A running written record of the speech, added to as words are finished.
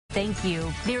Thank you.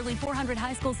 Nearly 400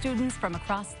 high school students from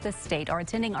across the state are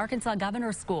attending Arkansas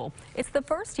Governor School. It's the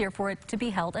first year for it to be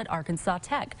held at Arkansas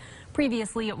Tech.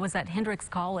 Previously, it was at Hendrix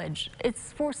College.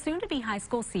 It's for soon-to-be high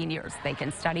school seniors. They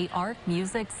can study art,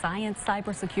 music, science,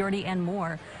 cybersecurity, and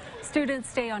more. Students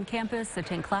stay on campus,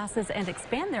 attend classes, and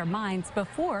expand their minds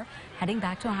before heading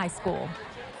back to high school.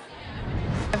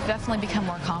 I've definitely become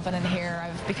more confident here.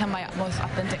 I've become my most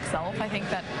authentic self. I think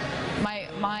that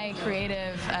my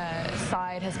creative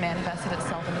side has manifested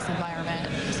itself in this environment,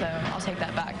 so I'll take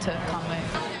that back to Conway.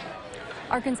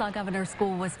 Arkansas Governor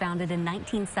School was founded in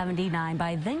 1979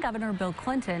 by then-Governor Bill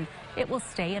Clinton. It will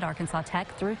stay at Arkansas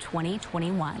Tech through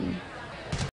 2021.